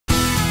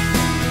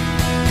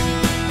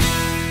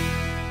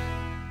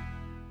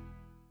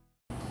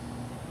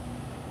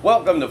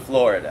Welcome to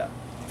Florida.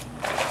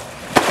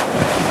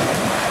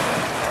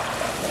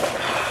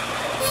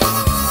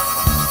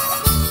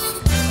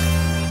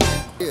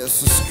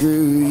 Yes,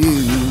 screw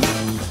you,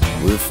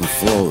 we're from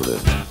Florida.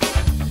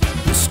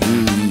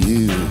 Screw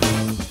you,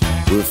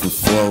 we're from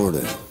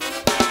Florida.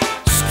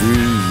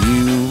 Screw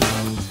you,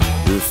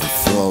 we're from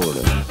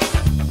Florida.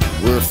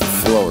 We're from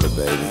Florida,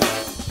 baby.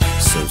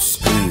 So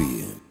screw you.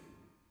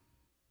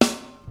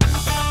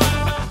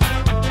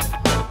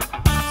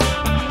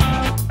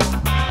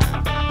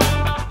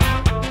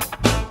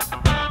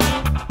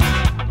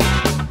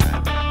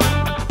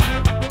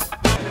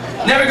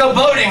 Never go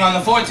boating on the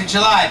 4th of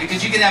July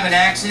because you could have an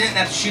accident and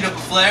have to shoot up a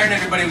flare and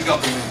everybody would go,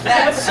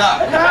 that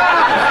sucked. You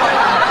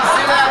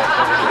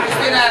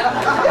see that?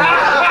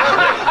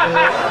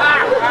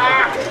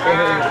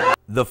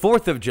 The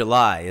 4th of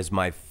July is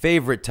my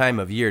favorite time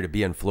of year to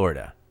be in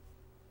Florida.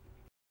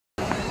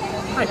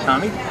 Hi,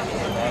 Tommy.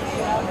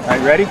 All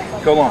right, ready?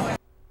 Go on.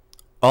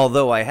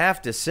 Although I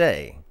have to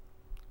say,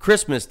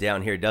 Christmas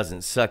down here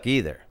doesn't suck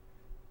either.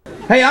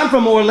 Hey, I'm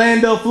from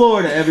Orlando,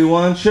 Florida,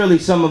 everyone. Surely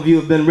some of you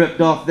have been ripped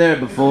off there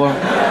before.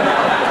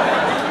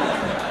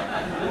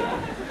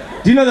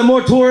 Do you know that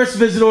more tourists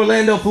visit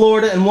Orlando,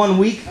 Florida in 1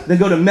 week than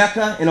go to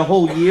Mecca in a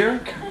whole year?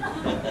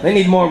 They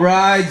need more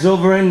rides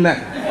over in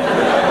Mecca.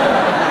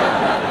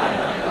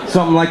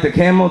 Something like the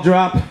camel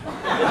drop.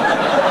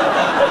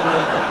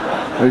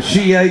 Or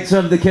Shiites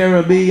of the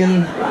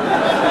Caribbean.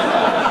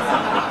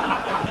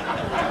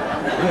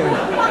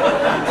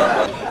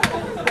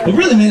 But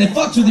really, man, it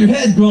fucks with your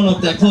head growing up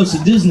that close to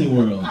Disney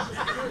World.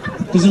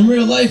 Because in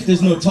real life,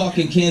 there's no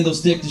talking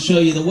candlestick to show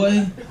you the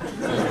way.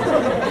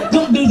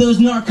 Don't do those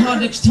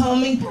narcotics,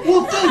 Tommy.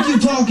 Well, thank you,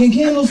 talking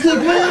candlestick,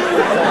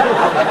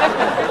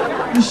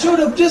 man. You showed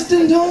up just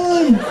in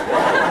time.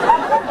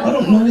 I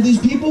don't know these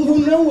people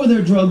who know where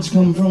their drugs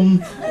come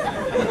from.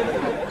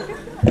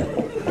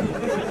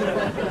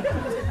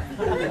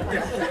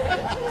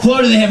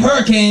 Florida, they have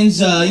hurricanes.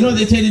 You know what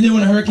they tell you to do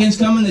when a hurricane's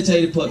coming? They tell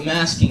you to put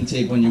masking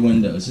tape on your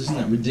windows. Isn't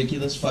that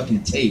ridiculous?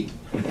 Fucking tape.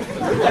 When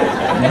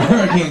a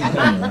hurricane's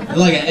coming.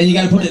 And you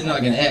gotta put it in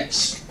like an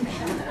X.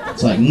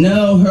 It's like,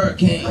 no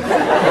hurricane. Stay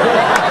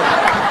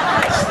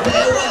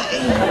away.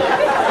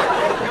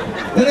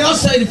 Then they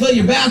also tell you to fill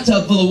your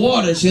bathtub full of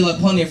water so you'll have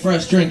plenty of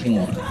fresh drinking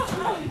water.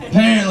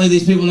 Apparently,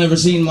 these people never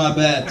seen my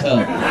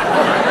bathtub.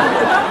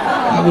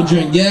 I would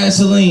drink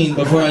gasoline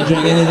before I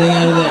drink anything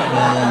out of there,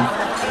 man.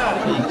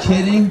 Are you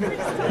kidding?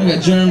 I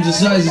got germs the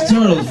size of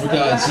turtles, for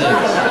God's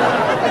sakes.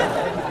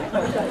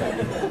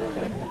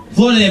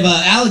 Florida, they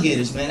have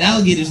alligators, man.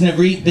 Alligators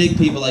never eat big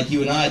people like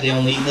you and I. They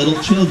only eat little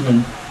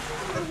children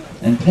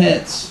and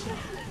pets.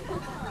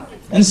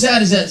 And as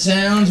sad as that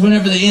sounds,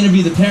 whenever they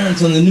interview the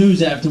parents on the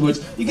news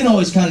afterwards, you can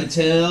always kind of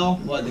tell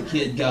what the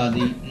kid got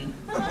eaten.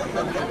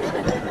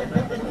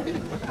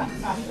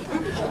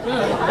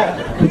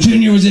 When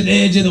Junior was at the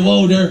edge of the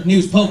water, and he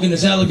was poking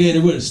this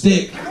alligator with a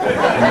stick.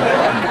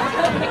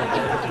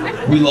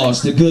 We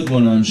lost a good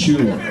one, I'm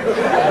sure.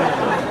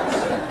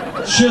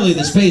 Surely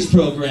the space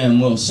program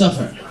will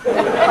suffer.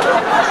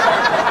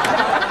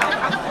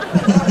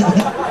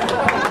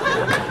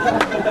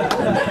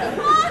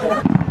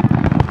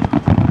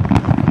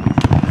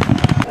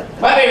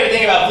 My favorite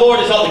thing about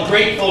Florida is all the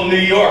grateful New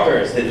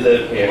Yorkers that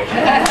live here.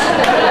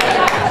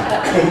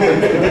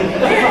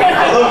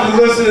 I love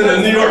to listen to the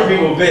New York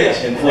people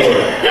bitch in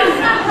Florida.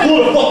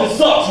 Florida fucking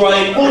sucks,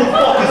 right? Florida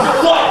fucking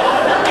sucks.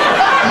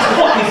 This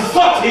fucking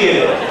sucks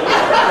here.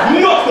 New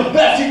York's the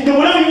best. You can do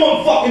whatever you want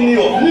in fucking New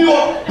York. New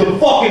York, the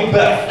fucking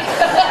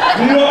best.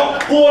 New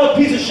York, Florida,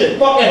 piece of shit.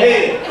 Fucking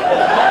hate it.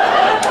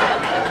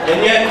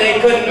 And yet they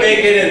couldn't make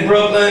it in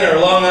Brooklyn or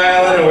Long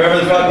Island or wherever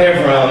the fuck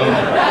they're from.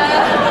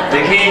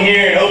 They came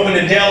here and opened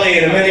a deli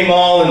and a mini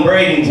mall in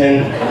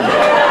Bradenton.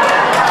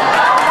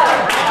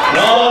 And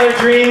all their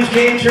dreams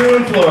came true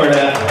in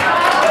Florida.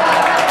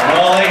 And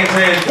all they can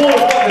say is,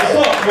 Florida fucking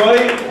sucks,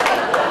 right?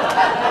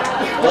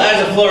 Well,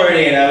 as a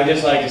Floridian, I would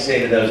just like to say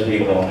to those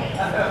people,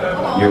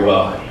 you're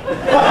welcome.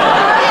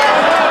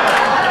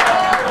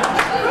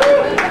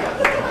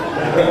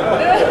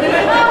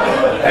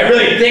 That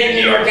really thick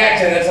New York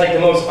accent, that's like the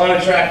most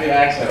unattractive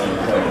accent on the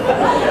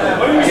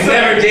planet. You can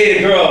never date a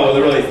girl with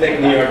a really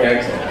thick New York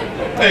accent.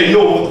 Hey,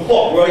 yo, what the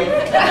fuck, right?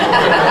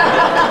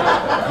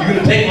 You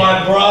gonna take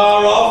my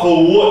bra off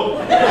or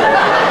what?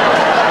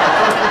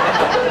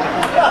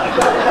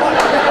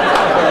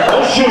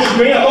 Don't shush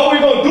me, I thought we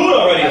were gonna do it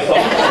already or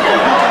something.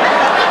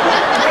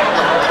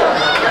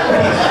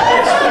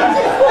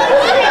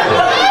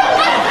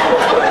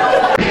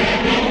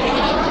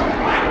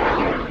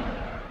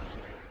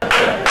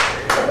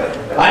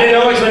 I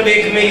didn't always want to be a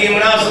comedian.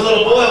 When I was a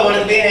little boy, I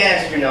wanted to be an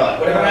astronaut.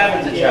 Whatever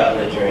happened to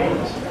childhood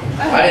dreams?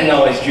 I didn't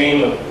always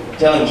dream of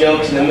telling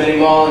jokes in the mini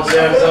mall in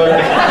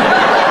Sarasota.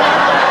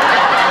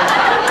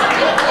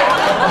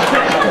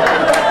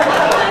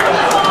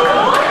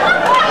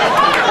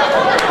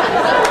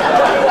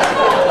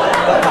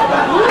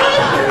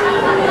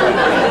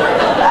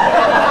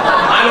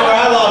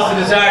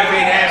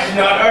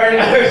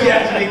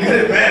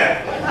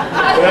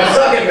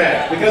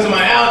 Because of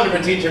my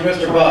algebra teacher,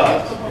 Mr.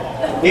 Bob.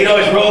 He'd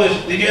always roll his.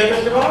 Did you have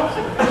Mr. Box?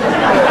 You're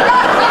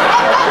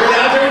the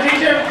algebra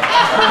teacher?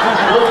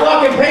 Well,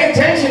 fucking pay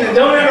attention and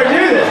don't ever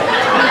do this.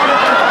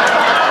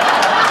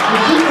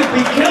 You could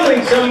be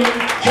killing some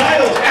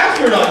child's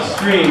astronaut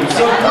stream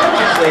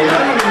subconsciously and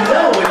not even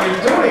know what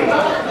you're doing.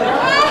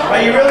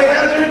 Are you really an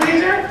algebra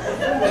teacher?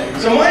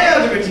 So my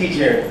algebra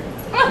teacher,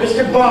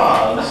 Mr.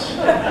 Boggs,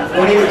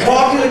 when he would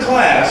talk to the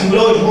class, he would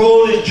always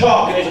roll his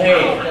chalk in his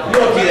hand. You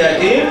don't do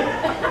that, do you?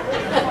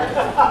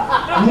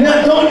 No,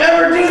 don't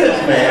ever do this,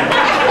 man.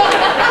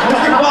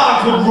 Mr.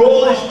 Boggs would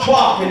roll his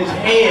chalk in his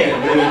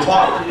hand when he would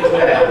talk to the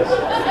class.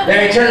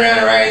 Then he'd turn around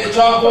and write at the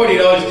chalkboard.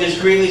 He'd always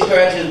discreetly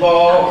scratch his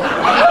ball.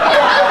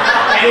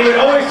 And he would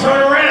always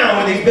turn around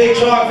with these big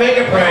chalk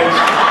fingerprints.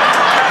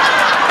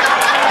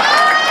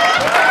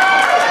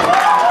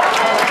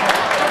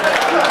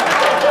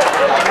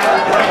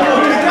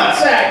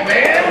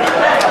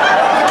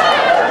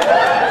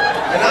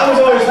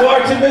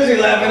 Too busy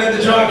laughing at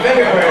the chalk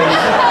fingerprints.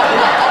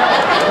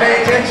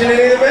 Pay attention to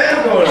any of the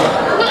math going on.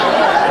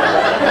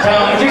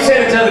 Tom, would you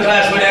say to tell the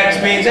class what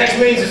X means? X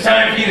means it's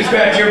time for you to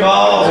scratch your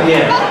balls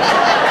again.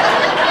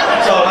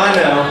 That's all I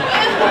know.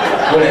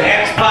 When an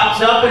X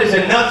pops up, it is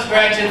a nut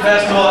scratching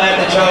festival at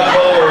the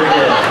chalkboard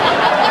again.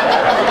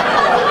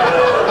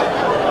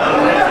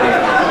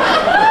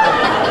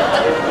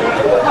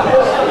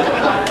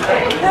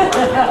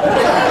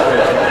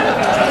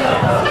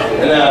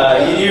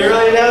 And you're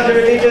really an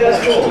algebra teacher at the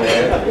school,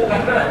 man.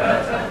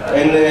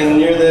 And then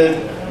you're the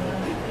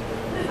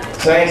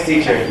science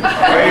teacher. Are you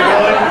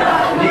going?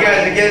 And you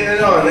guys are getting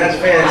it on. That's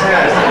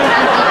fantastic.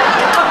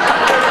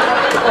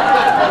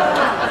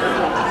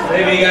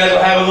 Maybe you guys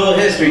will have a little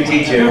history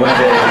teacher one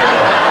day.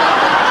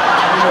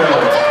 Who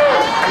knows?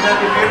 Wouldn't that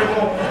be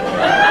beautiful?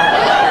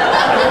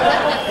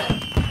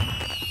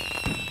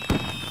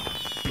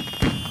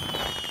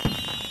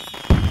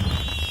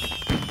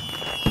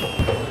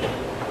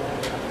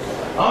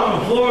 I'm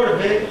from Florida,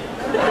 bitch.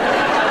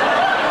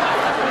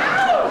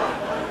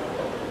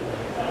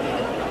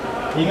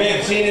 You may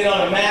have seen it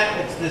on a map.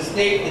 It's the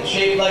state that's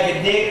shaped like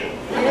a dick.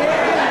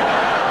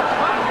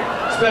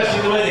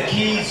 Especially the way the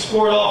keys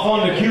scored off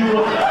onto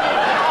Cuba.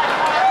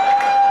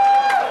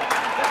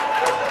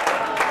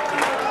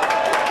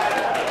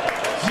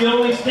 It's the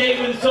only state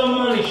with its own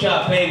money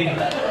shot, baby.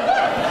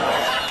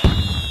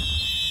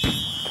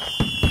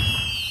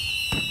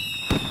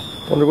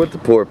 Wonder what the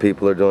poor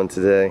people are doing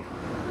today.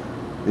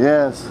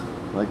 Yes,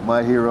 like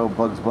my hero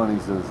Bugs Bunny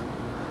says,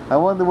 I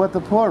wonder what the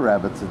poor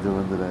rabbits are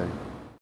doing today.